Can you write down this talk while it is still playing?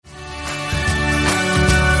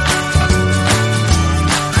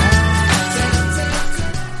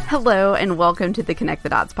Hello, and welcome to the Connect the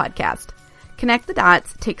Dots podcast. Connect the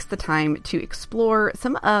Dots takes the time to explore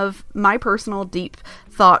some of my personal deep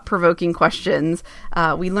thought-provoking questions.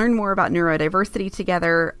 We learn more about neurodiversity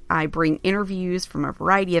together. I bring interviews from a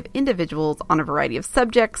variety of individuals on a variety of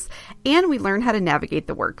subjects, and we learn how to navigate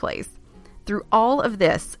the workplace. Through all of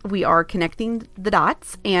this, we are connecting the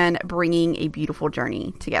dots and bringing a beautiful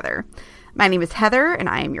journey together. My name is Heather, and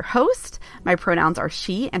I am your host. My pronouns are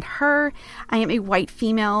she and her. I am a white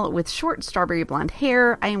female with short strawberry blonde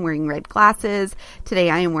hair. I am wearing red glasses. Today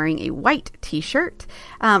I am wearing a white t-shirt.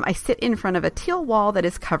 I sit in front of a teal wall that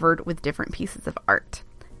is covered with different pieces of art.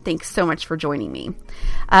 Thanks so much for joining me.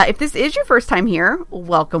 If this is your first time here,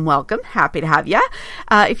 welcome, welcome. Happy to have you.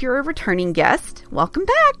 If you're a returning guest, welcome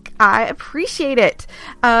back. I appreciate it.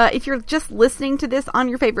 If you're just listening to this on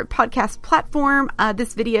your favorite podcast platform,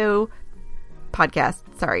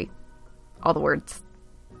 all the words.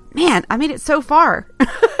 Man, I made it so far.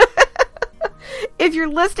 If you're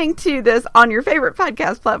listening to this on your favorite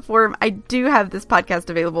podcast platform, I do have this podcast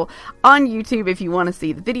available on YouTube if you want to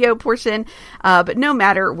see the video portion. But no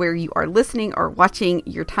matter where you are listening or watching,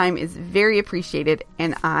 your time is very appreciated,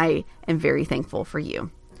 and I am very thankful for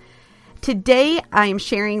you. Today, I am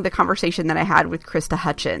sharing the conversation that I had with Krista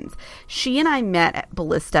Hutchins. She and I met at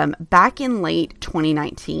Ballistum back in late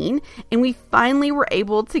 2019, and we finally were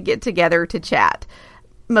able to get together to chat.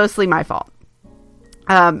 Mostly my fault,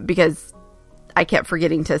 because I kept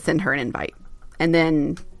forgetting to send her an invite, and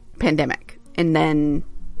then pandemic, and then,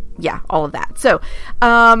 all of that. So,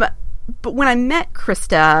 but when I met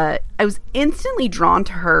Krista, I was instantly drawn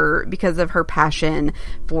to her because of her passion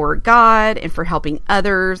for God and for helping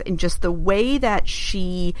others, and just the way that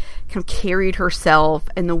she kind of carried herself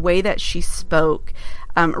and the way that she spoke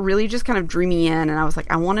really just kind of drew me in. And I was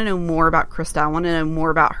like, I want to know more about Krista. I want to know more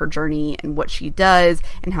about her journey and what she does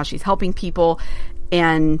and how she's helping people.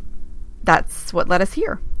 And that's what led us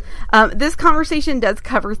here. This conversation does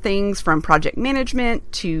cover things from project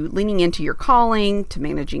management to leaning into your calling to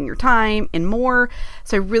managing your time and more.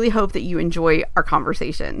 So I really hope that you enjoy our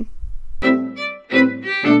conversation. Well,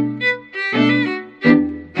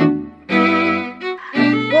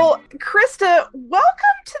 Krista,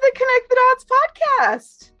 welcome to the Connect the Dots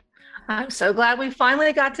podcast. I'm so glad we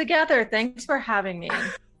finally got together. Thanks for having me.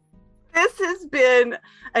 This has been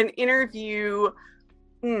an interview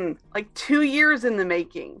like 2 years in the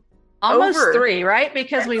making. Almost 3, right?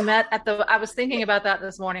 Because we met I was thinking about that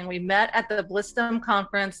this morning. We met at the Ballistum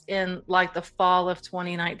conference in like the fall of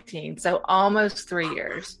 2019. So almost 3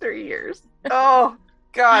 years. 3 years. Oh,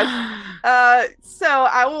 God. So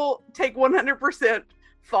I will take 100%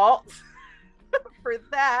 fault for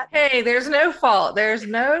that. Hey, there's no fault. There's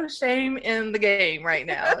no shame in the game right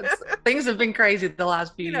now. Things have been crazy the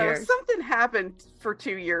last few years. Something happened for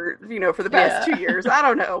 2 years, for the past 2 years. I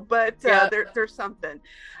don't know, but there's something.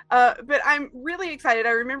 But I'm really excited.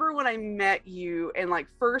 I remember when I met you and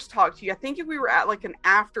first talked to you, I think we were at an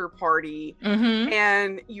after party,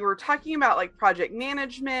 and you were talking about project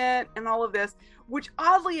management and all of this, which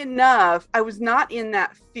oddly enough, I was not in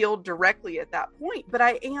that field directly at that point, but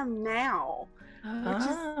I am now.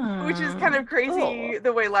 Which is kind of crazy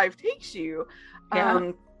the way life takes you. Yeah.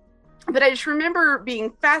 But I just remember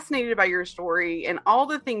being fascinated by your story and all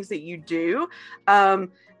the things that you do. And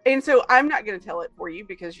so I'm not going to tell it for you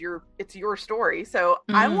because it's your story. So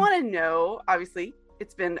I want to know, obviously,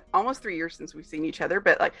 it's been almost 3 years since we've seen each other,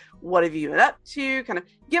 but what have you been up to? Kind of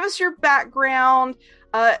give us your background.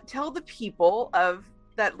 Tell the people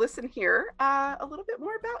that listen here a little bit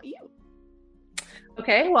more about you.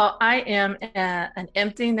 Okay, well, I am an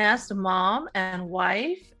empty nest mom and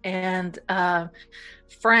wife and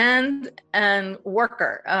friend and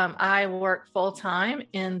worker. I work full-time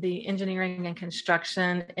in the engineering and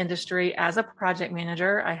construction industry as a project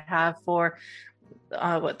manager. I have for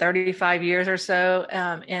 35 years or so.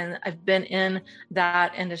 And I've been in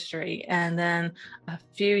that industry. And then a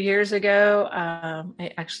few years ago,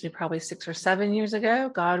 actually probably 6 or 7 years ago,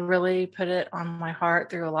 God really put it on my heart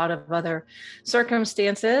through a lot of other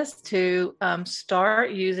circumstances to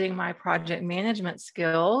start using my project management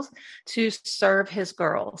skills to serve his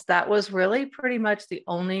girls. That was really pretty much the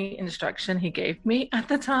only instruction he gave me at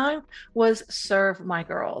the time, was serve my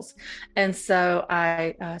girls. And so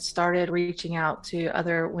I started reaching out to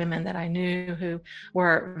other women that I knew who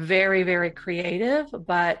were very, very creative,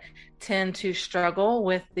 but tend to struggle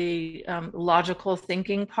with the logical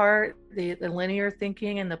thinking part, the linear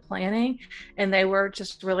thinking and the planning. And they were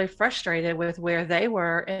just really frustrated with where they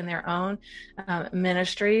were in their own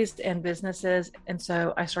ministries and businesses. And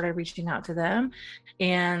so I started reaching out to them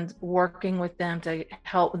and working with them to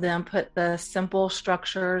help them put the simple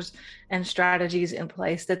structures and strategies in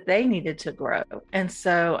place that they needed to grow. And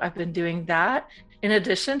so I've been doing that in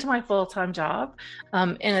addition to my full-time job,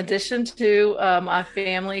 in addition to my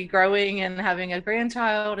family growing and having a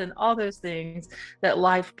grandchild and all those things that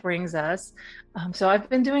life brings us. So I've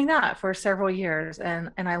been doing that for several years,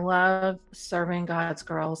 and I love serving God's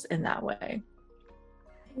girls in that way.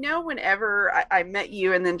 I know whenever I met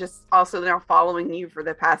you, and then just also now following you for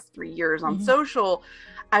the past 3 years on social,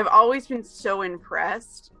 I've always been so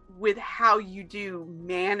impressed with how you do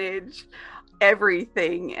manage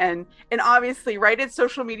everything. And obviously, right, it's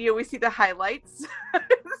social media, we see the highlights.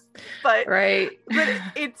 but right. But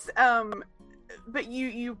it's but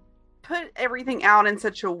you put everything out in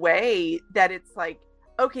such a way that it's like,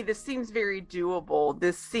 okay, this seems very doable,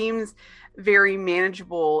 this seems very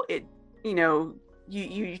manageable. It, you know,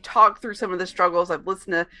 you talk through some of the struggles. I've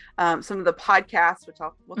listened to some of the podcasts, which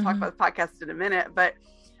we'll talk about the podcast in a minute, but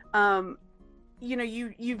you know,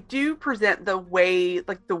 you do present the way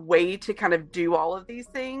to kind of do all of these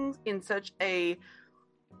things in such a,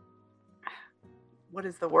 what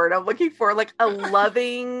is the word I'm looking for? Like a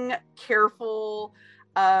loving, careful,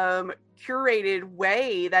 curated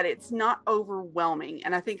way that it's not overwhelming.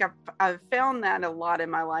 And I think I've found that a lot in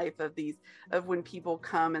my life of when people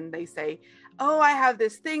come and they say, oh, I have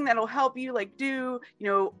this thing that'll help you like do, you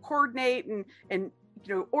know, coordinate and, you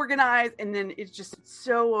know, organize. And then it's just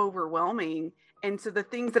so overwhelming. And so the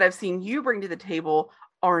things that I've seen you bring to the table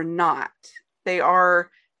are not. They are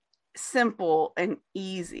simple and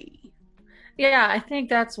easy. Yeah, I think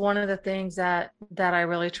that's one of the things that I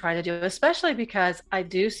really try to do, especially because I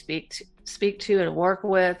do speak to and work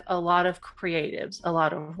with a lot of creatives, a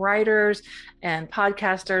lot of writers and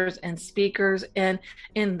podcasters and speakers, and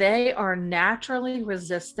they are naturally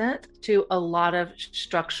resistant to a lot of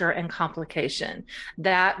structure and complication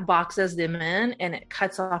that boxes them in and it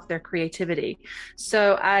cuts off their creativity.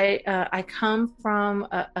 So I come from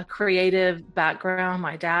a creative background.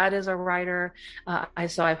 My dad is a writer.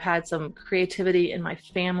 So I've had some creativity in my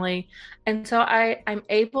family. And so I'm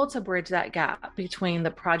able to bridge that gap between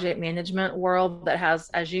the project management world that has,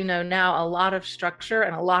 as you know now, a lot of structure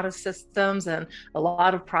and a lot of systems and a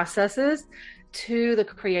lot of processes, to the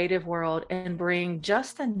creative world, and bring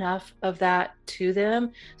just enough of that to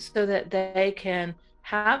them so that they can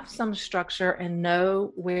have some structure and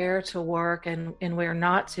know where to work and where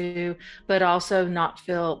not to, but also not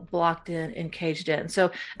feel blocked in and caged in.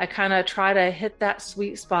 So I kind of try to hit that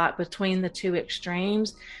sweet spot between the two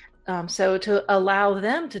extremes. So to allow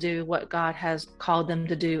them to do what God has called them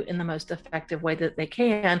to do in the most effective way that they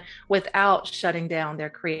can without shutting down their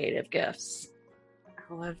creative gifts.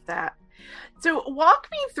 I love that. So walk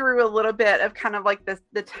me through a little bit of kind of like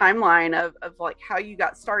the timeline of like how you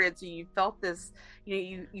got started. So you felt this, you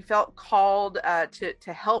know, you felt called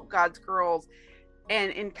to help God's girls,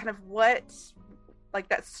 and kind of what like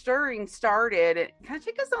that stirring started, and kind of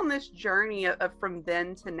take us on this journey of from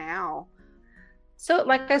then to now. So,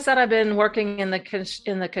 like I said, I've been working in the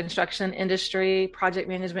construction industry, project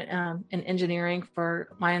management, and engineering for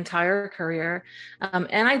my entire career,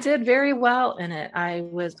 and I did very well in it. I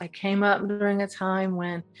came up during a time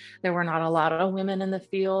when there were not a lot of women in the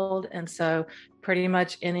field, and so pretty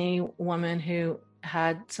much any woman who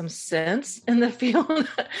had some sense in the field,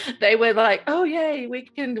 they would like, oh yay, we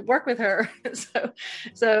can work with her.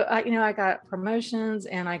 So I got promotions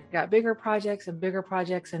and I got bigger projects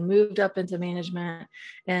and moved up into management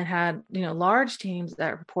and had, large teams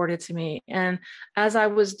that reported to me. And as I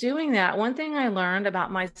was doing that, one thing I learned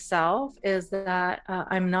about myself is that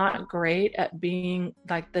I'm not great at being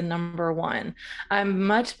like the number one. I'm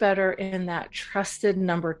much better in that trusted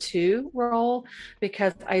number two role,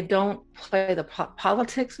 because I don't play the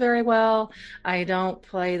politics very well. I'm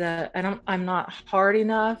not hard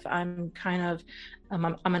enough. I'm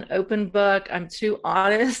an open book. I'm too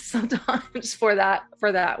honest sometimes for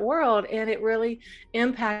that world. And it really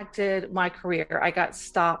impacted my career. I got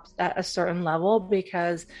stopped at a certain level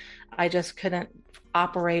because I just couldn't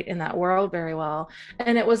operate in that world very well.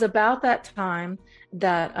 And it was about that time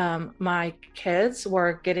that my kids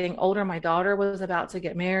were getting older. My daughter was about to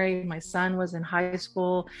get married. My son was in high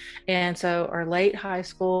school, or late high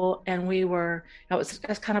school. And I was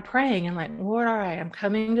just kind of praying and like, Lord, all right, I'm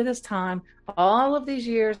coming to this time. all of these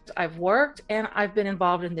years I've worked and I've been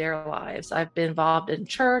involved in their lives. I've been involved in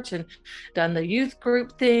church and done the youth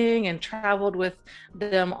group thing and traveled with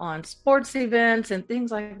them on sports events and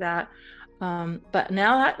things like that. But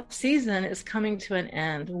now that season is coming to an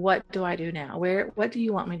end. What do I do now? What do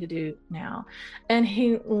you want me to do now? And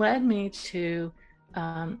he led me to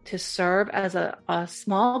serve as a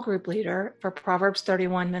small group leader for Proverbs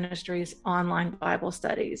 31 Ministries online Bible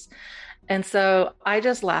studies. And so I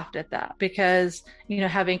just laughed at that because,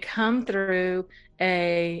 having come through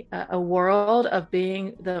a world of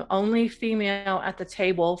being the only female at the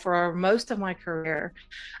table for most of my career,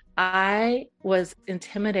 I was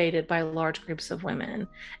intimidated by large groups of women,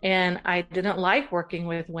 and I didn't like working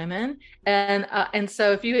with women. And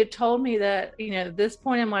so if you had told me that, this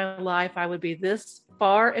point in my life, I would be this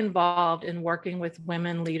far involved in working with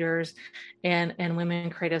women leaders and women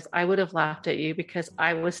creatives, I would have laughed at you because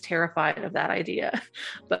I was terrified of that idea.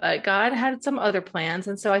 But God had some other plans.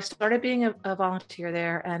 And so I started being a volunteer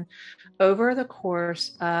there. And over the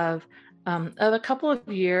course of a couple of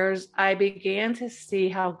years, I began to see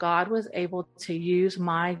how God was able to use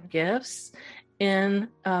my gifts in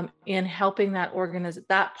helping that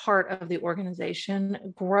part of the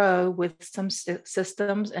organization grow with some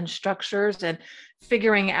systems and structures and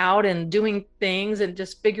figuring out and doing things and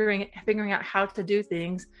just figuring out how to do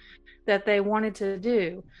things that they wanted to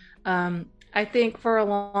do. I think for a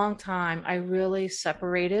long time, I really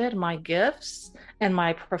separated my gifts and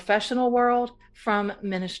my professional world from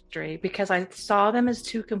ministry because I saw them as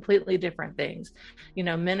two completely different things.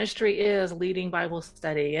 Ministry is leading Bible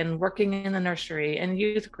study and working in the nursery and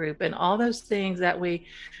youth group and all those things that we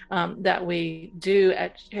do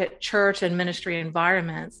at church and ministry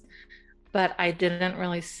environments. But I didn't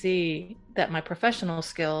really see that my professional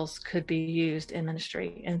skills could be used in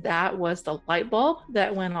ministry. And that was the light bulb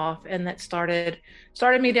that went off and that started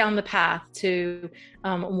me down the path to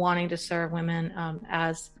wanting to serve women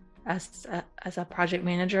as a project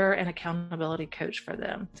manager and accountability coach for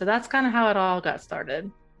them. So that's kind of how it all got started.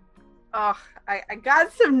 Oh, I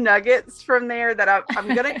got some nuggets from there that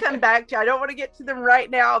I'm going to come back to. I don't want to get to them right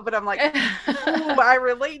now, but I'm like, I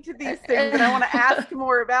relate to these things and I want to ask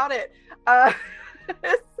more about it. But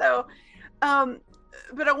I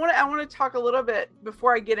want to talk a little bit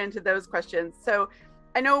before I get into those questions. So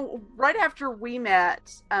I know right after we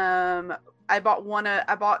met, I bought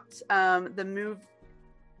the Move.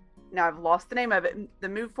 Now I've lost the name of it. The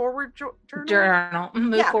Move Forward Journal.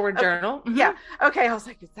 Move Forward Journal. Mm-hmm. Yeah. Okay. I was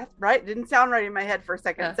like, is that right? It didn't sound right in my head for a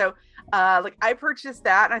second. Yeah. So, I purchased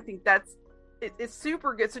that, and I think it's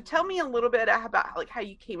super good. So tell me a little bit about how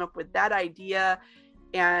you came up with that idea,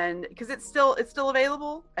 and because it's still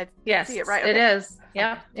available. I see it, right? Okay. It is.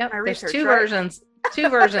 Yeah. Yep. There's two versions. Two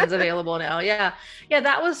versions available now. Yeah.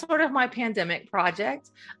 That was sort of my pandemic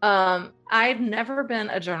project. I've never been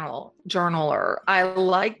a journaler. I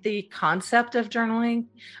like the concept of journaling,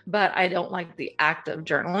 but I don't like the act of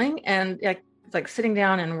journaling. And it's like sitting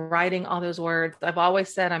down and writing all those words. I've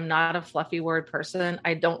always said I'm not a fluffy word person.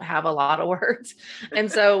 I don't have a lot of words. And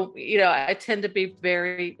so, I tend to be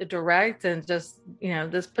very direct and just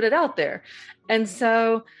put it out there. And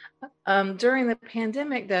so, during the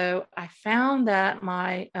pandemic, though, I found that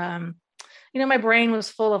my brain was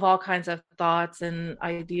full of all kinds of thoughts and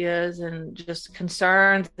ideas and just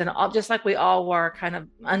concerns and all, just like we all were, kind of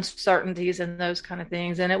uncertainties and those kind of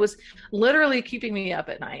things. And it was literally keeping me up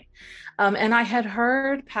at night. And I had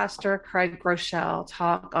heard Pastor Craig Groeschel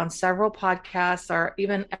talk on several podcasts or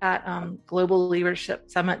even at Global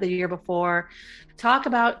Leadership Summit the year before, talk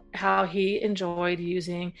about how he enjoyed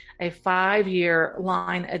using a 5-year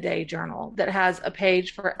line a day journal that has a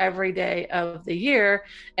page for every day of the year.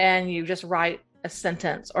 And you just write a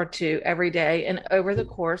sentence or two every day. And over the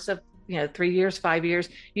course of 3 years, 5 years,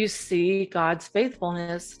 you see God's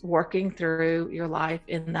faithfulness working through your life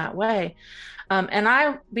in that way. And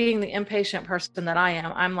I, being the impatient person that I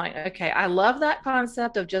am, I'm like, okay, I love that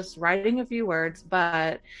concept of just writing a few words,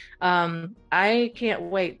 but I can't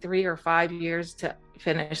wait 3 or 5 years to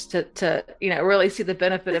finish to really see the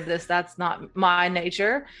benefit of this. That's not my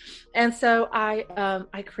nature. And so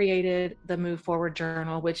I created the Move Forward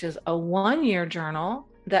Journal, which is a 1-year journal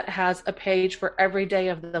that has a page for every day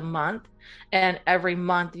of the month. And every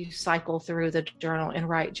month you cycle through the journal and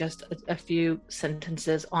write just a few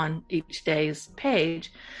sentences on each day's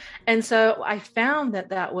page. And so I found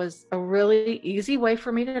that was a really easy way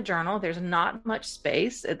for me to journal. There's not much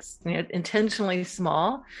space. It's intentionally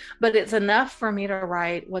small, but it's enough for me to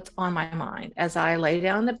write what's on my mind as I lay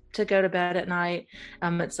down to go to bed at night.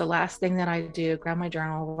 It's the last thing that I do, grab my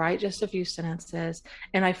journal, write just a few sentences.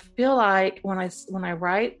 And I feel like when I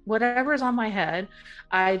write whatever's on my head,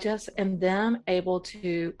 I just am and them able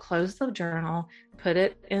to close the journal, put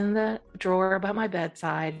it in the drawer by my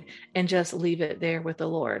bedside, and just leave it there with the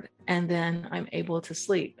Lord. And then I'm able to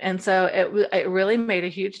sleep. And so it really made a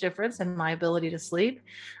huge difference in my ability to sleep.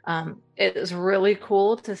 It is really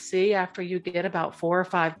cool to see after you get about 4 or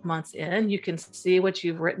 5 months in, you can see what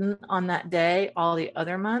you've written on that day, all the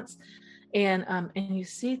other months. And you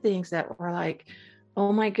see things that were like,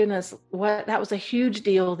 oh my goodness, that was a huge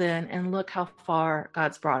deal then. And look how far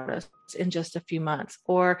God's brought us in just a few months.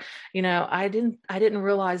 Or, I didn't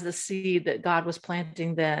realize the seed that God was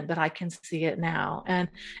planting then, but I can see it now. And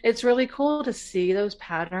it's really cool to see those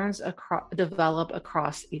patterns develop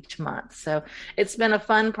across each month. So it's been a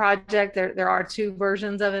fun project. There are 2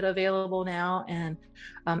 versions of it available now. And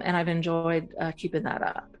I've enjoyed keeping that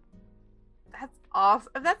up. That's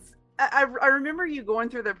awesome. I remember you going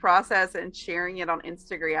through the process and sharing it on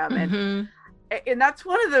Instagram, and that's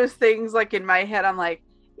one of those things, like in my head, I'm like,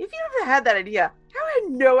 if you ever had that idea, I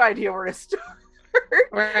had no idea where to start.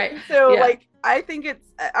 Right. So like, I think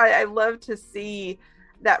I love to see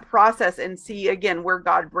that process and see again where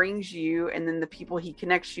God brings you, and then the people he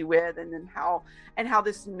connects you with, and then how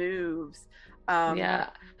this moves. I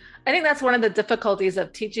think that's one of the difficulties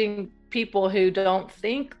of teaching people who don't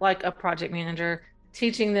think like a project manager,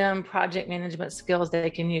 teaching them project management skills they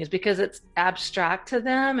can use, because it's abstract to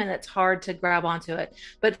them and it's hard to grab onto it.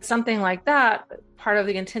 But something like that, part of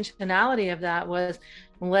the intentionality of that was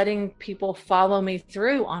letting people follow me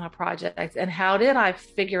through on a project. And how did I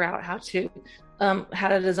figure out how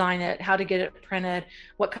to design it, how to get it printed,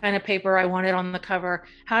 what kind of paper I wanted on the cover?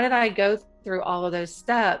 How did I go through all of those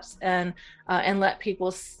steps and let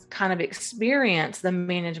people kind of experience the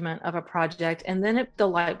management of a project? And then the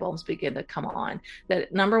light bulbs begin to come on.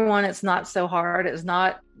 That number one, it's not so hard. It's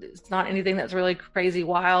not anything that's really crazy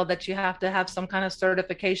wild that you have to have some kind of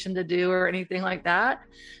certification to do or anything like that.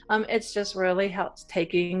 It's just really helps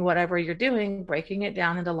taking whatever you're doing, breaking it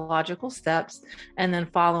down into logical steps, and then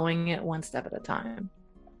following it one step at a time.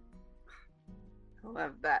 I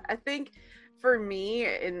love that. I think for me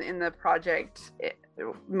in the project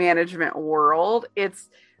management world, it's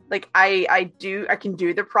like I can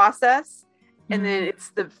do the process, and then it's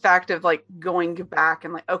the fact of like going back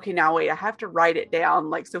and like, okay, now wait, I have to write it down,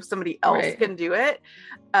 like, so somebody else can do it.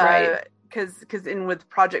 Right. Because with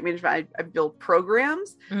project management, I build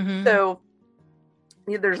programs. So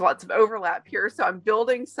there's lots of overlap here. So I'm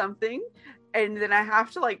building something, and then I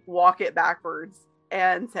have to like walk it backwards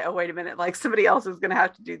and say, oh, wait a minute, like somebody else is going to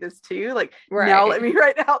have to do this too. Like, now let me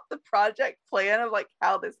write out the project plan of like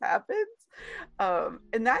how this happens.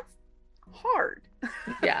 And that's hard.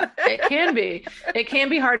 Yeah, it can be. It can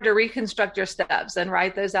be hard to reconstruct your steps and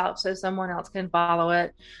write those out so someone else can follow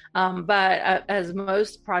it. But as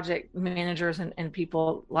most project managers and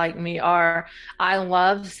people like me are, I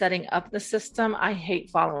love setting up the system. I hate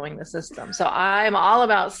following the system. So I'm all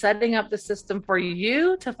about setting up the system for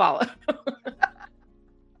you to follow.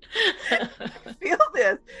 I feel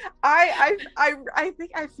this. I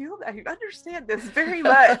think I feel that. I understand this very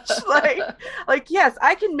much. like yes,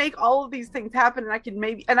 I can make all of these things happen, and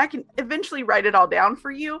I can eventually write it all down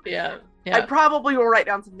for you. Yeah. I probably will write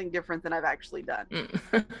down something different than I've actually done.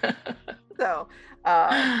 So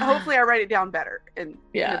hopefully I write it down better in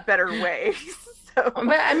a better way. So.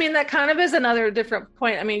 But I mean, that kind of is another different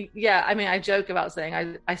point. I mean, I joke about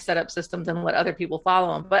saying I set up systems and let other people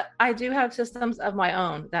follow them, but I do have systems of my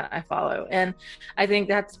own that I follow. And I think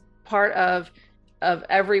that's part of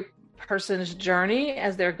every person's journey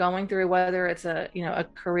as they're going through, whether it's a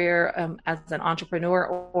career as an entrepreneur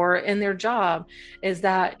or in their job, is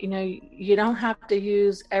that, you don't have to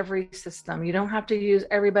use every system. You don't have to use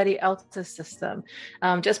everybody else's system.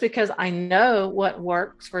 Just because I know what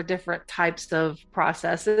works for different types of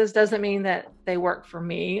processes doesn't mean that they work for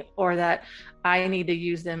me or that I need to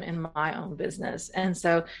use them in my own business. And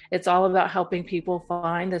so it's all about helping people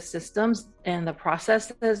find the systems and the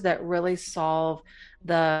processes that really solve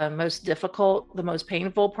the most difficult, the most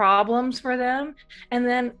painful problems for them, and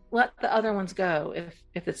then let the other ones go.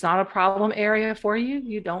 If it's not a problem area for you,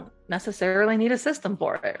 you don't necessarily need a system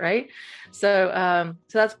for it, right? So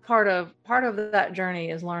that's part of that journey,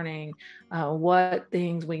 is learning what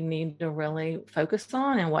things we need to really focus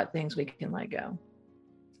on and what things we can let go.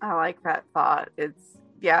 I like that thought.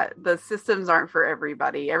 The systems aren't for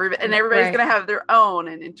everybody. Everybody's going to have their own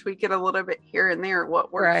and tweak it a little bit here and there,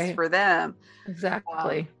 what works for them.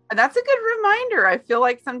 Exactly. And that's a good reminder. I feel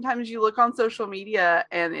like sometimes you look on social media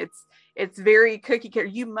and it's very cookie cutter.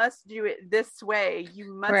 You must do it this way.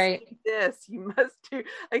 You must do this. You must do,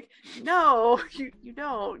 like, no, you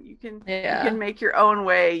don't. You can make your own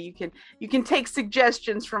way. You can take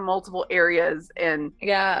suggestions from multiple areas and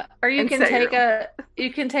or you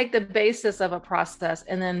can take the basis of a process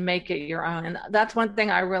and then make it your own. And that's one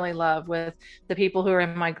thing I really love with the people who are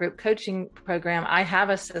in my group coaching program. I have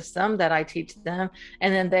a system that I teach them,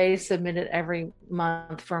 and then they submit it every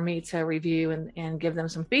month for me to review and give them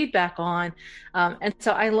some feedback on. And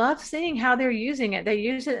so I love seeing how they're using it. They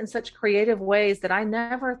use it in such creative ways that I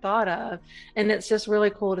never thought of. And it's just really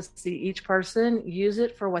cool to see each person use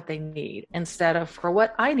it for what they need instead of for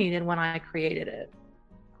what I needed when I created it.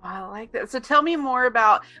 I like that. So tell me more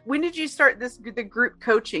about, when did you start the group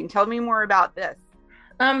coaching? Tell me more about this.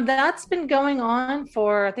 That's been going on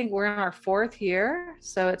for, I think we're in our 4th year.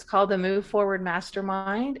 So it's called the Move Forward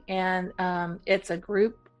Mastermind. And it's a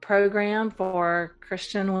group program for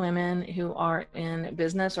Christian women who are in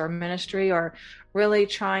business or ministry, or really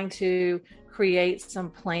trying to create some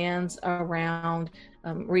plans around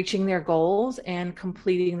reaching their goals and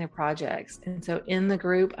completing their projects. And so in the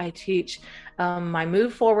group, I teach my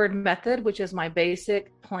Move Forward method, which is my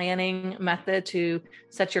basic planning method to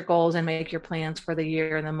set your goals and make your plans for the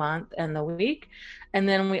year and the month and the week. And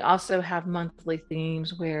then we also have monthly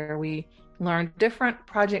themes where we learn different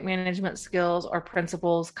project management skills or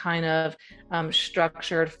principles, kind of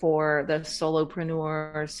structured for the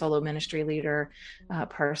solopreneur, solo ministry leader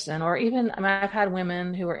person, or even, I've had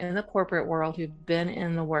women who are in the corporate world who've been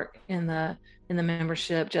in the work in the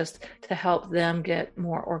membership, just to help them get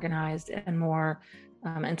more organized and more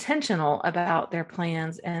intentional about their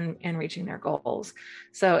plans and reaching their goals.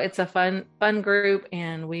 So it's a fun group,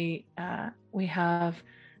 and we have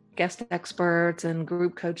guest experts and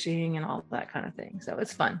group coaching and all that kind of thing. So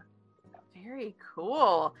it's fun. Very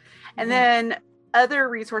cool. And then other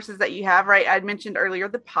resources that you have, right? I'd mentioned earlier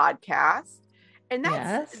the podcast, and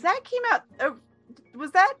that came out.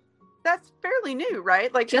 That's fairly new,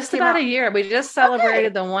 right? Like just about a year. We just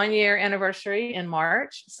celebrated the 1-year anniversary in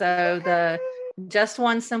March. So the Just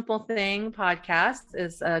One Simple Thing podcast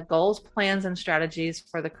is goals, plans, and strategies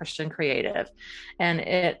for the Christian creative. And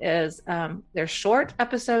it is, they're short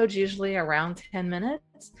episodes, usually around 10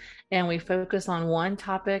 minutes. And we focus on one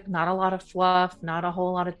topic, not a lot of fluff, not a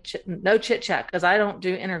whole lot of no chit chat, because I don't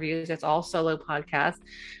do interviews. It's all solo podcasts.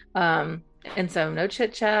 And so no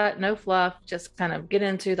chit chat, no fluff, just kind of get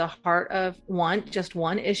into the heart of just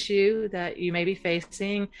one issue that you may be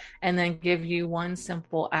facing, and then give you one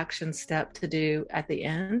simple action step to do at the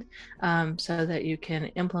end, so that you can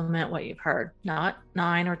implement what you've heard. Not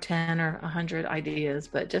 9 or 10 or 100 ideas,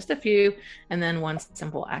 but just a few, and then one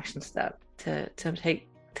simple action step to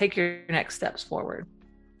take your next steps forward.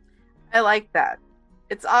 I like that.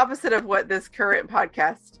 It's opposite of what this current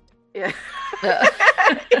podcast is.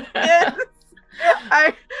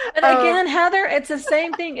 And again, Heather, it's the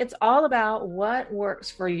same thing. It's all about what works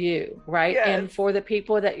for you, right? Yes. And for the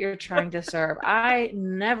people that you're trying to serve. I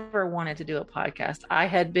never wanted to do a podcast. I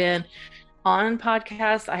had been on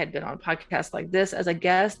podcasts. I had been on podcasts like this as a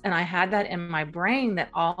guest, and I had that in my brain that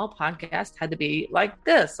all podcasts had to be like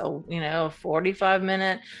this. So,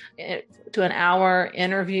 45-minute to an hour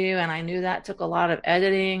interview. And I knew that took a lot of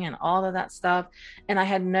editing and all of that stuff. And I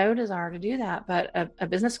had no desire to do that. But a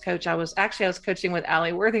business coach, I was coaching with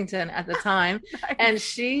Allie Worthington at the time. Nice. And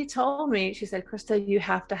she told me, she said, Krista, you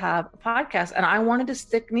have to have a podcast. And I wanted to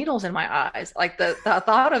stick needles in my eyes. Like the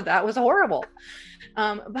thought of that was horrible.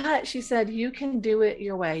 But she said, you can do it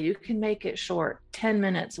your way. You can make it short, 10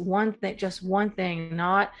 minutes, one thing, just one thing,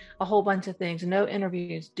 not a whole bunch of things, no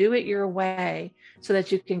interviews. Do it your way so that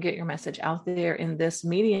you can get your message out there in this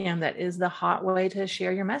medium that is the hot way to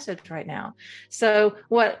share your message right now. So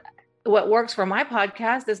what works for my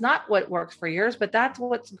podcast is not what works for yours, but that's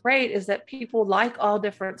what's great, is that people like all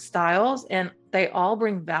different styles and they all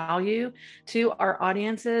bring value to our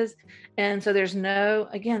audiences. And so there's no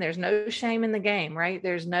shame in the game, right?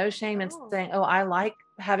 There's no shame in saying, oh, I like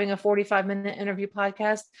having a 45-minute interview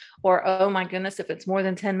podcast, or, oh my goodness, if it's more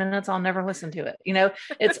than 10 minutes, I'll never listen to it.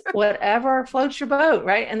 It's whatever floats your boat,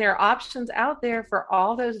 right? And there are options out there for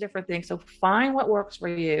all those different things. So find what works for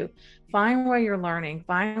you, find where you're learning,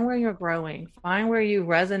 find where you're growing, find where you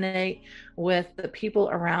resonate with the people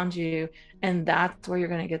around you. And that's where you're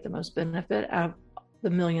going to get the most benefit out of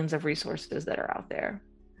the millions of resources that are out there.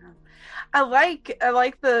 I like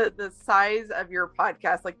the size of your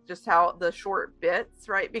podcast, like just how the short bits,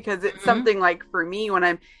 right? Because it's something like, for me, when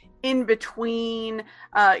I'm in between,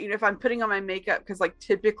 if I'm putting on my makeup, because like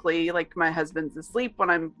typically like my husband's asleep when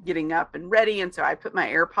I'm getting up and ready, and so I put my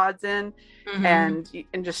AirPods in and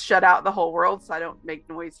just shut out the whole world so I don't make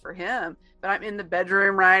noise for him. But I'm in the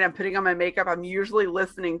bedroom, right? I'm putting on my makeup. I'm usually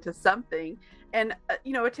listening to something. And, a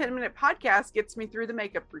 10-minute podcast gets me through the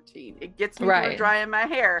makeup routine. It gets me through drying my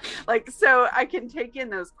hair. Like, so I can take in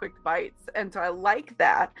those quick bites. And so I like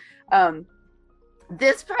that.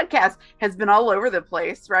 This podcast has been all over the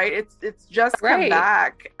place, right? It's just come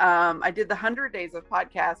back. I did the 100 Days of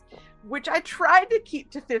Podcast, which I tried to keep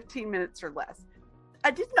to 15 minutes or less. I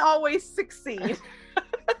didn't always succeed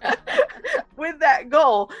with that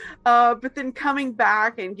goal. But then coming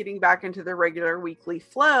back and getting back into the regular weekly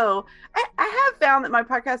flow, I have found that my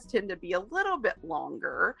podcasts tend to be a little bit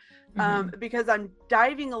longer because I'm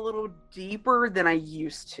diving a little deeper than I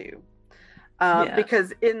used to.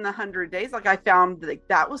 Because in the 100 days, like I found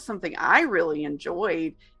that was something I really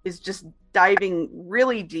enjoyed, is just diving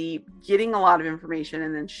really deep, getting a lot of information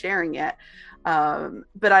and then sharing it.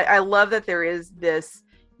 But I love that there is this,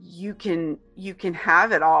 you can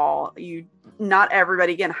have it all. Not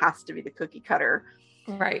everybody, again, has to be the cookie cutter.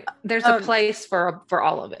 Right. There's a place for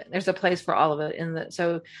all of it. There's a place for all of it.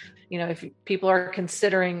 So, if people are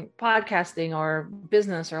considering podcasting or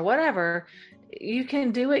business or whatever, you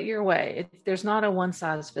can do it your way. There's not a one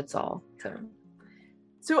size fits all.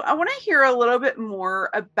 So I want to hear a little bit more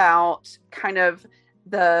about kind of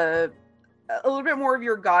a little bit more of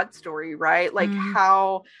your God story, right? Like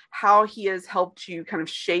how he has helped you kind of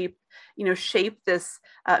shape this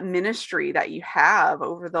ministry that you have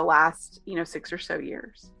over the last, 6 or so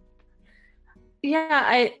years.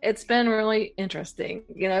 Yeah, it's been really interesting,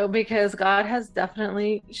 because God has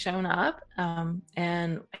definitely shown up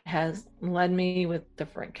and has led me with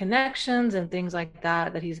different connections and things like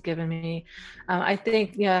that he's given me. I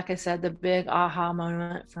think, like I said, the big aha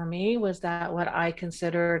moment for me was that what I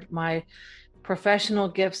considered my professional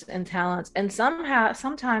gifts and talents, and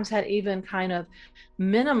sometimes had even kind of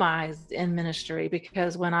minimized in ministry,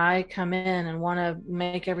 because when I come in and want to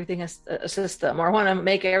make everything a system, or want to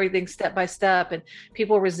make everything step by step, and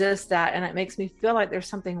people resist that, and it makes me feel like there's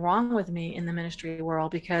something wrong with me in the ministry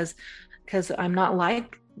world because I'm not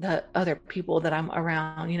like the other people that I'm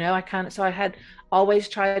around. I had always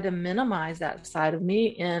tried to minimize that side of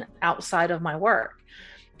me outside of my work.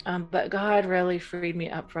 But God really freed me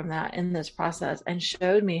up from that in this process and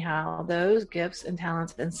showed me how those gifts and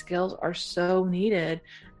talents and skills are so needed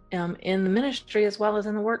in the ministry as well as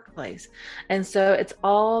in the workplace. And so it's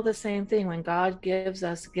all the same thing. When God gives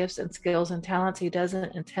us gifts and skills and talents, he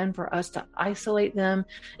doesn't intend for us to isolate them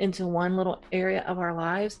into one little area of our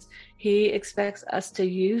lives. He expects us to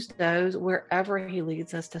use those wherever he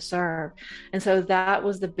leads us to serve. And so that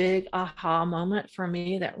was the big aha moment for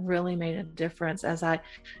me that really made a difference as I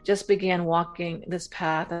just began walking this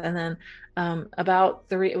path. And then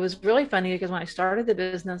it was really funny because when I started the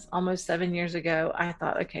business almost 7 years ago, I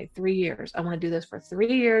thought, okay, 3 years. I want to do this for 3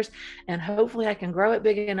 years, and hopefully I can grow it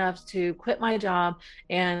big enough to quit my job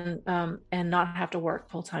and not have to work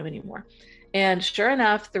full time anymore. And sure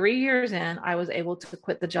enough, 3 years in, I was able to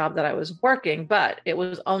quit the job that I was working, but it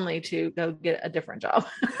was only to go get a different job.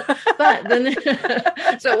 But then,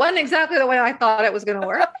 so it wasn't exactly the way I thought it was going to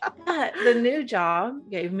work. But the new job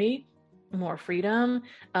gave me more freedom.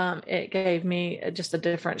 It gave me just a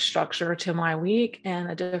different structure to my week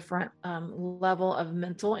and a different level of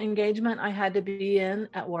mental engagement I had to be in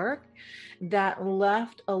at work that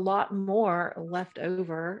left a lot more left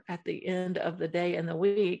over at the end of the day and the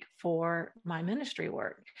week for my ministry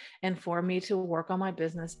work and for me to work on my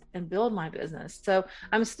business and build my business. So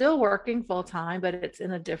I'm still working full time, but it's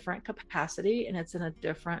in a different capacity and it's in a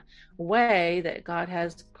different way that God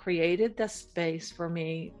has created the space for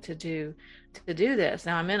me to do this.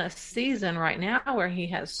 Now I'm in a season right now where he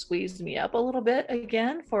has squeezed me up a little bit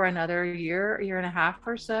again for another year and a half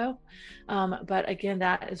or so. But again,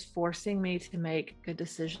 that is forcing me to make good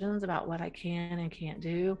decisions about what I can and can't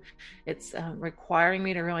do. It's requiring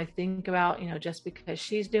me to really think about, just because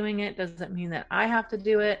she's doing it doesn't mean that I have to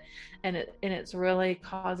do it. And it's really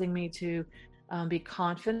causing me to be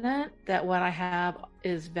confident that what I have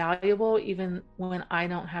is valuable, even when I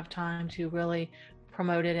don't have time to really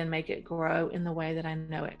promote it and make it grow in the way that I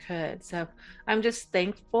know it could. So I'm just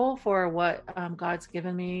thankful for what God's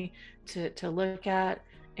given me to look at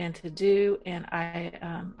and to do. And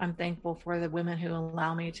I'm thankful for the women who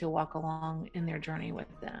allow me to walk along in their journey with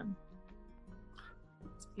them.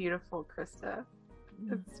 It's beautiful, Krista.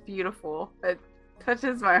 It's beautiful. It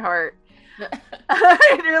touches my heart.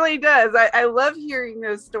 It really does. I love hearing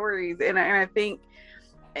those stories. And I think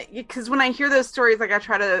because when I hear those stories, like I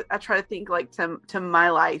try to think like to my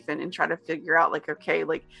life and try to figure out like, okay,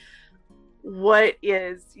 like what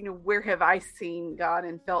is, where have I seen God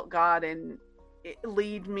and felt God and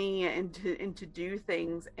lead me into do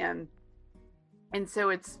things, and so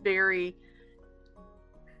it's very,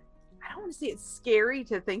 I don't want to say it's scary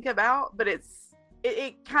to think about, but it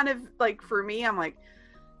kind of like, for me, I'm like,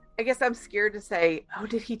 I guess I'm scared to say, oh,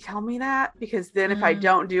 did he tell me that? Because then if I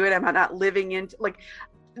don't do it, am I not living into, like,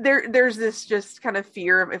 there's this just kind of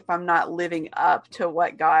fear of if I'm not living up to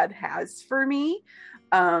what God has for me.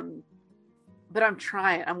 But I'm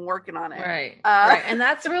trying, I'm working on it. Right. Right. And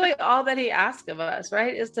that's really all that he asks of us,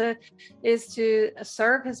 right? Is to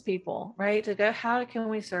serve his people, right? To go, how can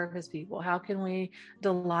we serve his people? How can we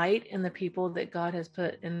delight in the people that God has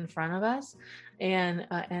put in front of us, and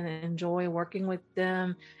enjoy working with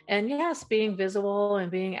them? And yes, being visible and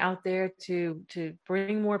being out there to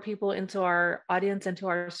bring more people into our audience, into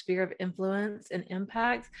our sphere of influence and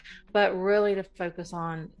impact, but really to focus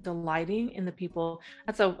on delighting in the people.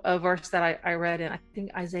 That's a verse that I read in, I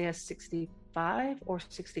think, Isaiah 65 or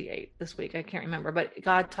 68 this week. I can't remember, but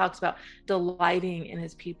God talks about delighting in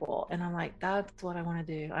his people. And I'm like, that's what I want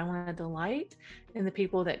to do. I want to delight in the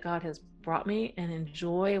people that God has brought me and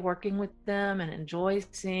enjoy working with them and enjoy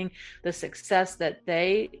seeing the success that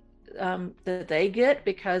they get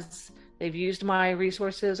because they've used my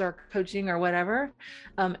resources or coaching or whatever,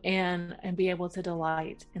 and be able to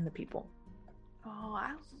delight in the people. Oh,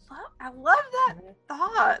 I love that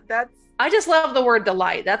thought. I just love the word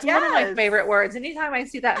delight. That's one of my favorite words. Anytime I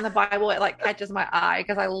see that in the Bible, it like catches my eye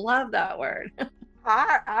because I love that word.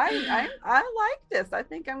 I like this. I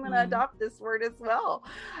think I'm going to adopt this word as well.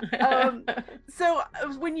 So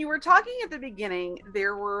when you were talking at the beginning,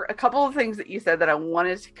 there were a couple of things that you said that I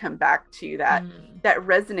wanted to come back to that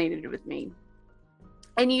resonated with me.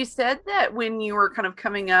 And you said that when you were kind of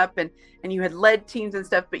coming up and you had led teams and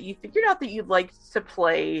stuff, but you figured out that you'd like to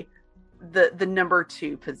play the number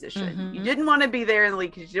 2 position. You didn't want to be there in the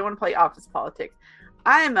league because you didn't want to play office politics.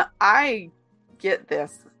 I get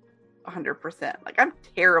this 100%. Like, I'm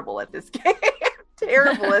terrible at this game. I'm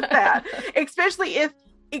terrible at that.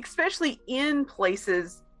 Especially in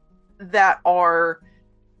places that are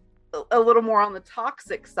a little more on the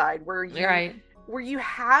toxic side, where you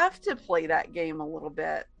have to play that game a little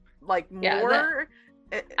bit, like, more.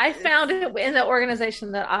 I found it in the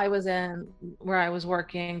organization that I was in, where I was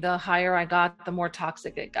working, the higher I got, the more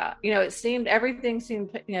toxic it got. Everything seemed,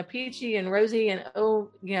 peachy and rosy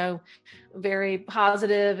and, very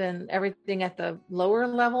positive and everything at the lower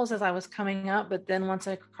levels as I was coming up. But then once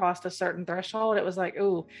I crossed a certain threshold, it was like,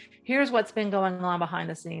 oh, here's what's been going on behind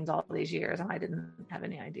the scenes all these years. And I didn't have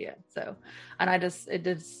any idea. So, and it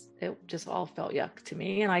just all felt yuck to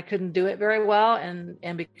me, and I couldn't do it very well. And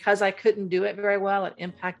because I couldn't do it very well, it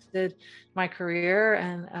impacted my career.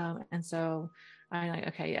 And so I'm like,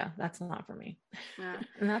 okay, yeah, that's not for me. Yeah.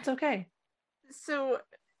 And that's okay. So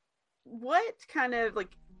what kind of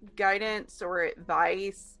like guidance or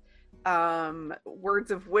advice, words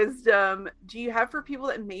of wisdom do you have for people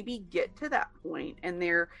that maybe get to that point and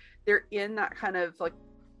they're in that kind of like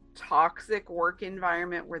toxic work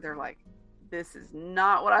environment where they're like, this is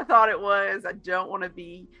not what I thought it was. I don't want to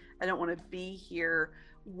be here.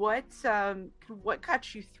 What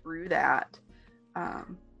got you through that?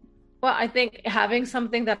 Well, I think having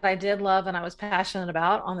something that I did love and I was passionate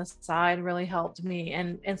about on the side really helped me.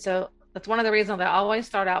 And so that's one of the reasons that I always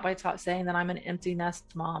start out by saying that I'm an empty nest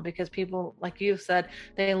mom, because people, like you said,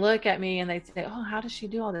 they look at me and they say, oh, how does she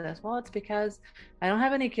do all this? Well, it's because I don't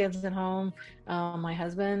have any kids at home. My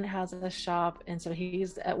husband has a shop, and so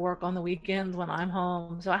he's at work on the weekends when I'm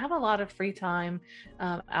home. So I have a lot of free time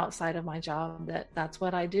outside of my job. That's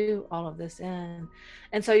what I do all of this in.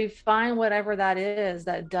 And so you find whatever that is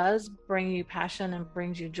that does bring you passion and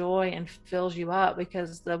brings you joy and fills you up,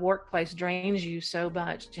 because the workplace drains you so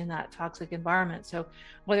much in that toxic environment. So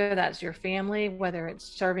whether that's your family, whether it's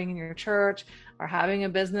serving in your church or having a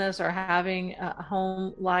business or having a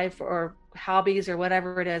home life or hobbies or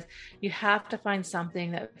whatever it is, you have to find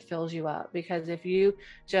something that fills you up. Because if you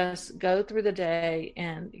just go through the day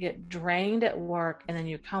and get drained at work and then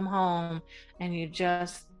you come home and you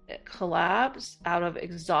just collapse out of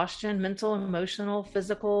exhaustion, mental, emotional,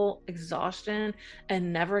 physical exhaustion,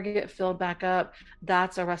 and never get filled back up,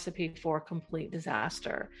 that's a recipe for complete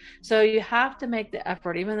disaster. So you have to make the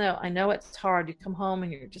effort, even though I know it's hard. You come home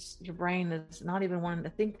and your brain is not even wanting to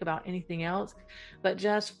think about anything else, but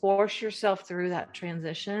just force yourself through that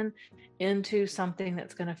transition into something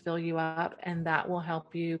that's going to fill you up, and that will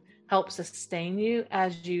help sustain you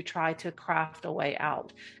as you try to craft a way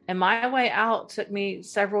out. And my way out took me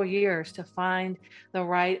several years to find the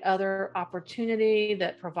right other opportunity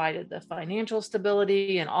that provided the financial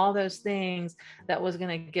stability and all those things that was going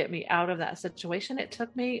to get me out of that situation. It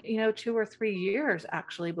took me, 2 or 3 years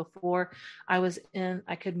actually before I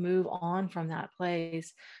could move on from that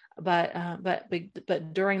place. But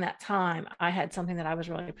during that time, I had something that I was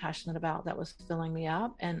really passionate about that was filling me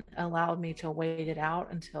up and allowed me to wait it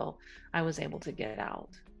out until I was able to get out.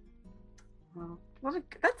 Well,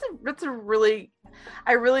 that's a really,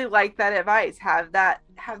 I really like that advice. Have that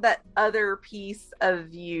other piece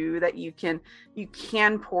of you that you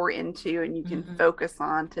can pour into and you can focus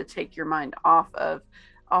on to take your mind off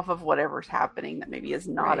of whatever's happening that maybe is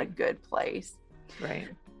not a good place. Right.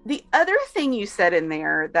 The other thing you said in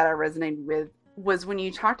there that I resonated with was when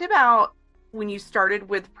you talked about when you started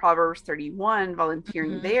with Proverbs 31,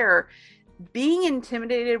 volunteering there, being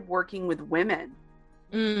intimidated working with women.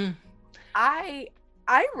 I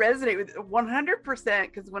resonate with 100%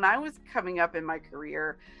 because when I was coming up in my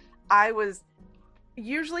career, I was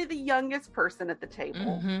usually the youngest person at the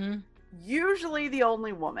table, usually the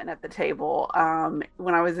only woman at the table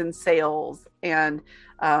when I was in sales and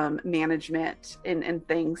management and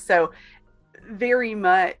things. So very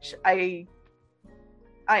much I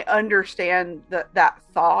understand that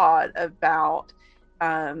thought about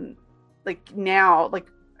like now, like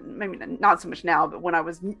maybe not so much now, but when I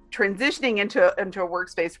was transitioning into a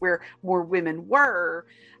workspace where more women were,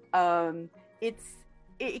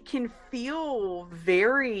 it can feel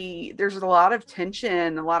there's a lot of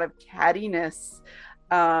tension, a lot of cattiness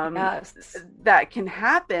that can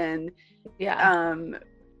happen. Yeah.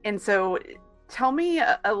 And so tell me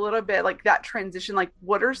a little bit, like that transition, like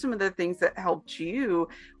what are some of the things that helped you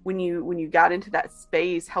when you got into that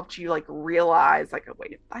space, helped you like realize like, oh,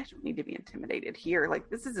 wait, I don't need to be intimidated here. Like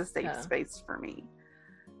this is a safe space for me.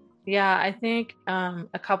 Yeah, I think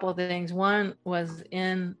a couple of things. One was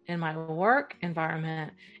in my work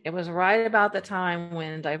environment. It was right about the time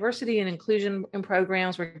when diversity and inclusion in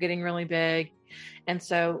programs were getting really big. And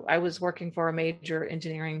so I was working for a major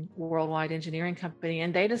worldwide engineering company,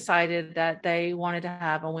 and they decided that they wanted to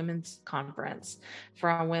have a women's conference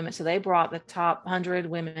for women. So they brought the top 100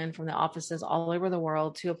 women from the offices all over the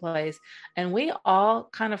world to a place. And we all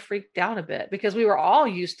kind of freaked out a bit because we were all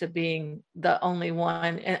used to being the only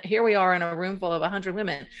one. And here we are in a room full of 100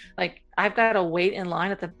 women. Like, I've got to wait in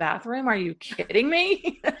line at the bathroom. Are you kidding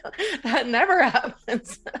me? That never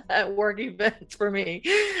happens at work events for me.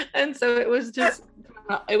 And so it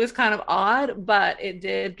was kind of odd, but it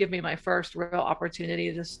did give me my first real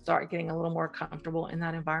opportunity to start getting a little more comfortable in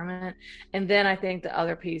that environment. And then I think the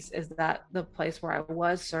other piece is that the place where I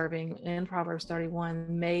was serving in Proverbs 31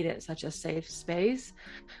 made it such a safe space.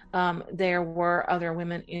 There were other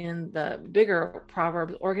women in the bigger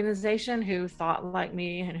Proverbs organization who thought like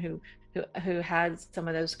me and who had some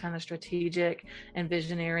of those kind of strategic and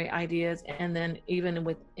visionary ideas. And then even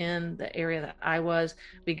within the area that I was,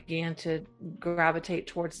 began to gravitate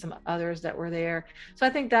towards some others that were there. So I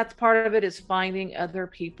think that's part of it, is finding other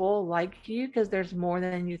people like you, because there's more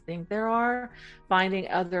than you think there are. Finding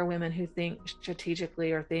other women who think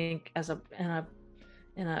strategically or think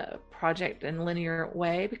in a project and linear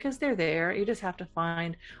way, because they're there. You just have to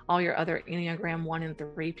find all your other Enneagram 1 and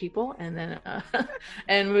 3 people, and then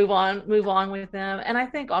and move on with them. And I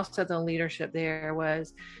think also the leadership there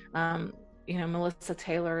was, Melissa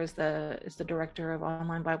Taylor is the director of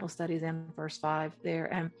online Bible studies and Verse 5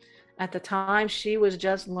 there. And at the time, she was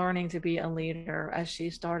just learning to be a leader as she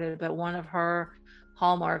started. But one of her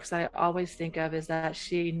hallmarks that I always think of is that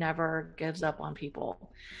she never gives up on people.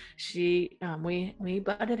 We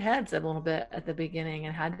butted heads a little bit at the beginning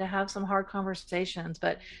and had to have some hard conversations,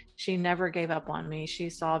 but she never gave up on me. She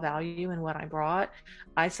saw value in what I brought.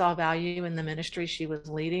 I saw value in the ministry she was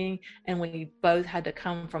leading. And we both had to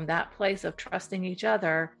come from that place of trusting each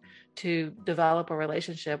other to develop a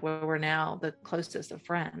relationship where we're now the closest of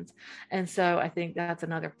friends. And so I think that's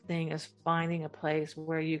another thing, is finding a place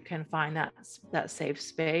where you can find that safe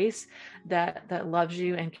space that loves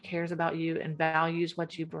you and cares about you and values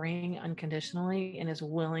what you bring unconditionally and is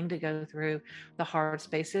willing to go through the hard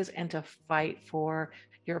spaces and to fight for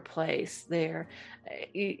your place there.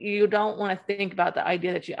 You don't want to think about the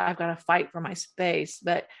idea that I've got to fight for my space,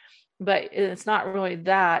 but it's not really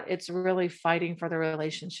that. It's really fighting for the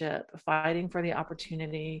relationship, fighting for the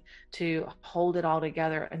opportunity to hold it all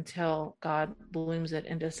together until God blooms it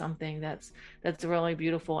into something that's really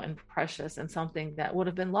beautiful and precious, and something that would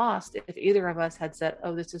have been lost if either of us had said,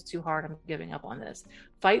 oh, this is too hard, I'm giving up on this.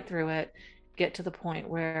 Fight through it get to the point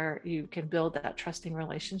where you can build that trusting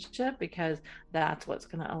relationship, because that's what's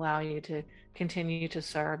going to allow you to continue to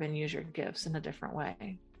serve and use your gifts in a different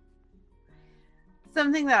way.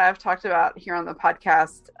 Something that I've talked about here on the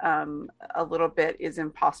podcast a little bit is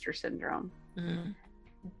imposter syndrome. Mm.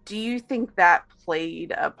 Do you think that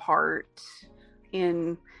played a part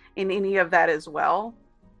in any of that as well?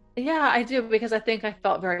 Yeah, I do, because I think I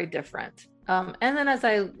felt very different. And then as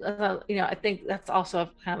I think that's also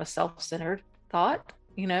kind of a self-centered thought,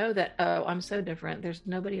 that, oh, I'm so different. There's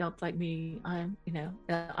nobody else like me. I'm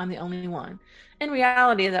the only one. In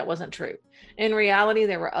reality, that wasn't true. In reality,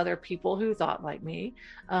 there were other people who thought like me.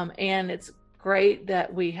 And it's great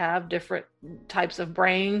that we have different types of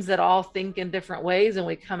brains that all think in different ways, and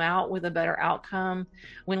we come out with a better outcome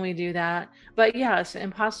when we do that. But yes,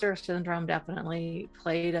 imposter syndrome definitely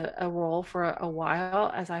played a role for a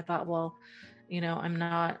while, as I thought, well,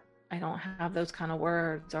 I don't have those kind of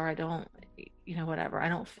words, or I don't, whatever, I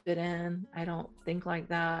don't fit in, I don't think like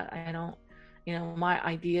that, I don't, my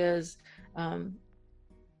ideas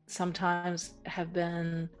sometimes have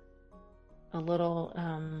been a little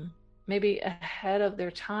maybe ahead of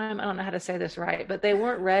their time. I don't know how to say this right, but they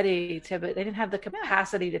weren't ready to, but they didn't have the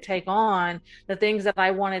capacity to take on the things that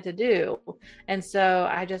I wanted to do. And so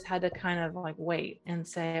I just had to kind of like wait and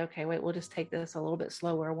say, okay, wait, we'll just take this a little bit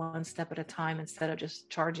slower, one step at a time, instead of just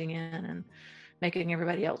charging in and making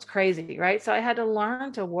everybody else crazy. Right. So I had to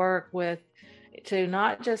learn to work to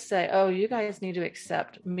not just say, oh, you guys need to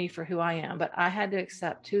accept me for who I am, but I had to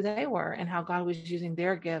accept who they were and how God was using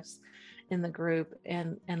their gifts in the group,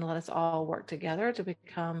 and let us all work together to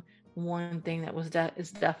become one thing that is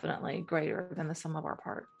definitely greater than the sum of our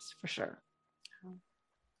parts, for sure.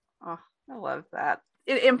 Oh, I love that.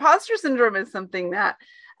 Imposter syndrome is something that,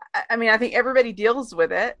 I mean, I think everybody deals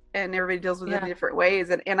with it, and everybody deals with it in different ways.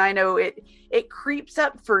 And I know it creeps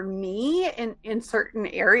up for me in certain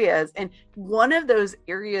areas. And one of those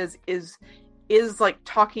areas is like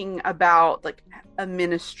talking about like a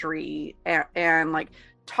ministry and like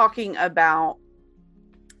talking about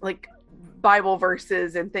like Bible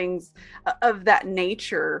verses and things of that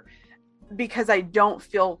nature, because I don't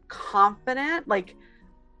feel confident. Like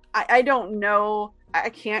I don't know, I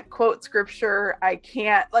can't quote scripture. I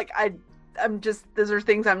can't, like, I'm just, those are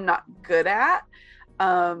things I'm not good at.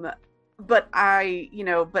 But I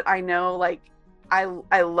know, like,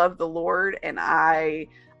 I love the Lord, and I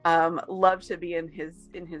love to be in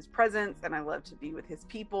his presence, and I love to be with his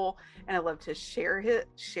people, and I love to share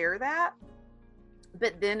that.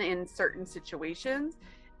 But then in certain situations,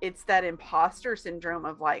 it's that imposter syndrome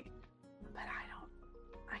of like, but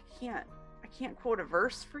I can't quote a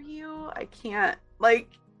verse for you. I can't, like,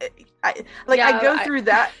 I go through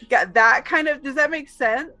that kind of, does that make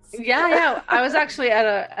sense? Yeah. I was actually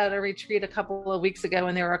at a retreat a couple of weeks ago,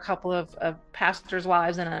 and there were a couple of pastors'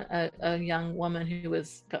 wives and a young woman who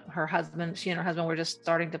was her husband. She and her husband were just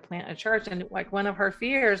starting to plant a church, and like one of her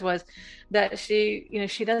fears was that she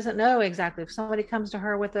doesn't know exactly, if somebody comes to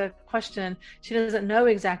her with a question, she doesn't know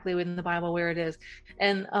exactly in the Bible where it is.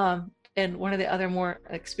 And one of the other more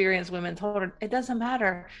experienced women told her, it doesn't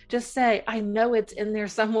matter. Just say, I know it's in there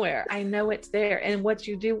somewhere. I know it's there. And what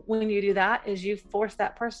you do when you do that is you force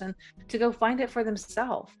that person to go find it for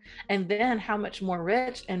themselves. And then how much more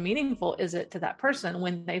rich and meaningful is it to that person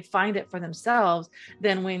when they find it for themselves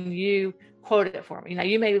than when you quote it for me.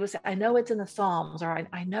 You maybe would say, I know it's in the Psalms, or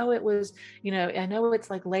I know it was, I know it's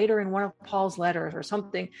like later in one of Paul's letters or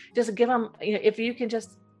something. Just give them, if you can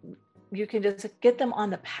just get them on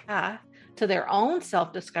the path to their own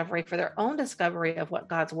self-discovery, for their own discovery of what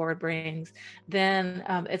God's word brings, then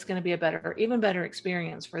it's going to be even better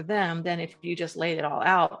experience for them than if you just laid it all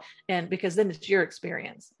out. And because then it's your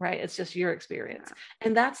experience, right? It's just your experience.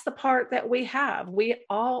 And that's the part that we have. We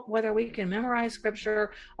all, whether we can memorize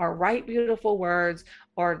scripture or write beautiful words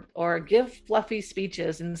or give fluffy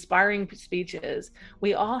speeches, inspiring speeches,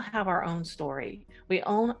 we all have our own story. We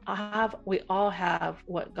all have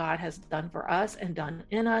what God has done for us and done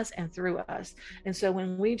in us and through us. And so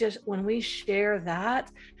when we share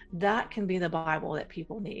that can be the Bible that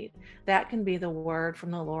people need. That can be the word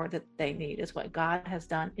from the Lord that they need, is what God has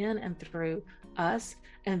done in and through us.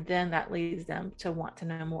 And then that leads them to want to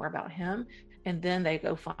know more about him. And then they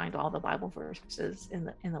go find all the Bible verses in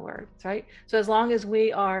the words, right? So as long as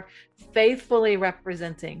we are faithfully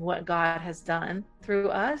representing what God has done through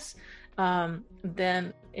us,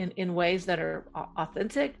 then in ways that are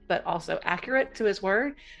authentic, but also accurate to his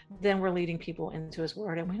word, then we're leading people into his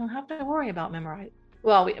word, and we don't have to worry about memorizing.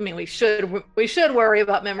 Well, we should worry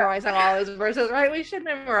about memorizing all those verses, right? We should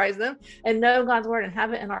memorize them and know God's word and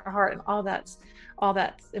have it in our heart, and all that's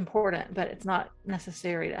important, but it's not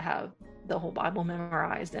necessary to have the whole Bible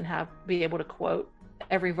memorized and be able to quote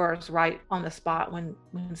every verse right on the spot when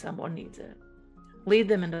someone needs it. Lead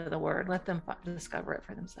them into the Word. Let them discover it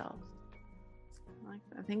for themselves.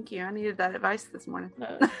 Thank you. I needed that advice this morning.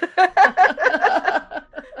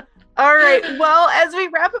 All right. Well, as we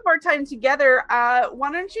wrap up our time together,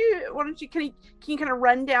 why don't you can you kind of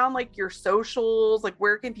run down like your socials, like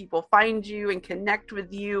where can people find you and connect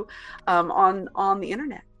with you on the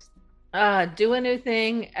internet? Do a New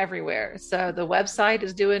Thing everywhere. So the website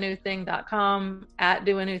is doanewthing.com,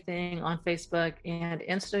 @doanewthing on Facebook and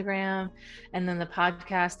Instagram. And then the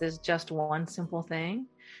podcast is Just One Simple Thing.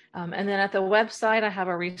 And then at the website, I have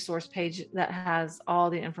a resource page that has all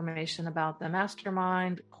the information about the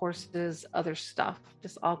mastermind, courses, other stuff,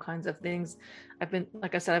 just all kinds of things.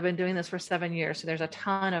 Like I said, I've been doing this for 7 years. So there's a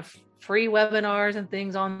ton of free webinars and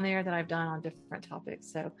things on there that I've done on different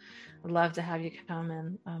topics. So I'd love to have you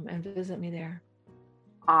come and visit me there.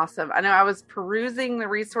 Awesome. I know I was perusing the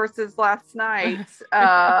resources last night.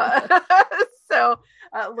 So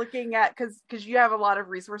looking at, because you have a lot of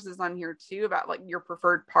resources on here too about like your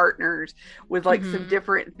preferred partners with like some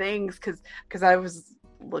different things, because I was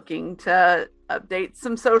looking to update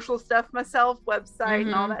some social stuff myself, website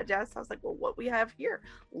and all that jazz. So I was like, well, what we have here,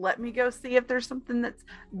 let me go see if there's something that's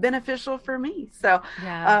beneficial for me. So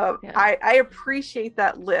I appreciate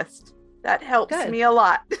that list. That helps me a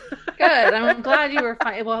lot. Good. I'm glad you were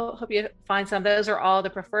fine. Well, hope you find some. Those are all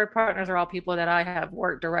the preferred partners are all people that I have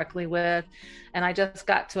worked directly with. And I just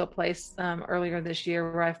got to a place earlier this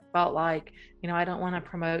year where I felt like, I don't want to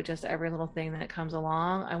promote just every little thing that comes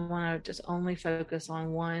along. I want to just only focus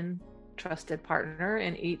on one trusted partner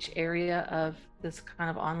in each area of this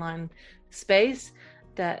kind of online space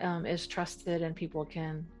that is trusted and people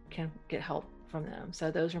can get help from them.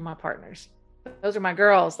 So those are my partners. Those are my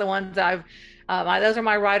girls, the ones those are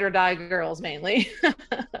my ride or die girls mainly.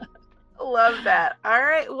 Love that. All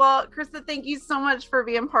right. Well, Krista, thank you so much for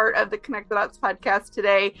being part of the Connect the Dots podcast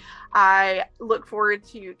today. I look forward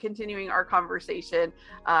to continuing our conversation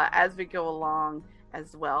as we go along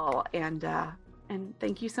as well. And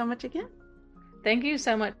thank you so much again. Thank you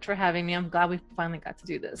so much for having me. I'm glad we finally got to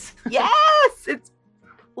do this. Yes, it's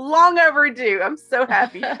long overdue. I'm so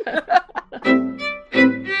happy.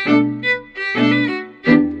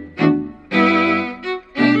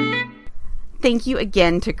 Thank you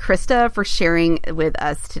again to Krista for sharing with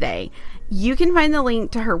us today. You can find the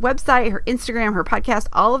link to her website, her Instagram, her podcast.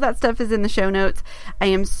 All of that stuff is in the show notes. I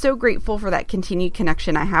am so grateful for that continued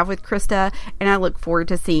connection I have with Krista, and I look forward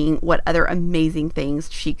to seeing what other amazing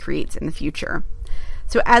things she creates in the future.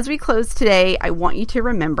 So as we close today, I want you to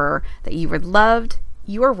remember that you are loved,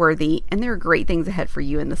 you are worthy, and there are great things ahead for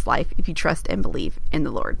you in this life if you trust and believe in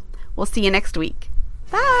the Lord. We'll see you next week.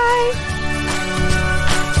 Bye!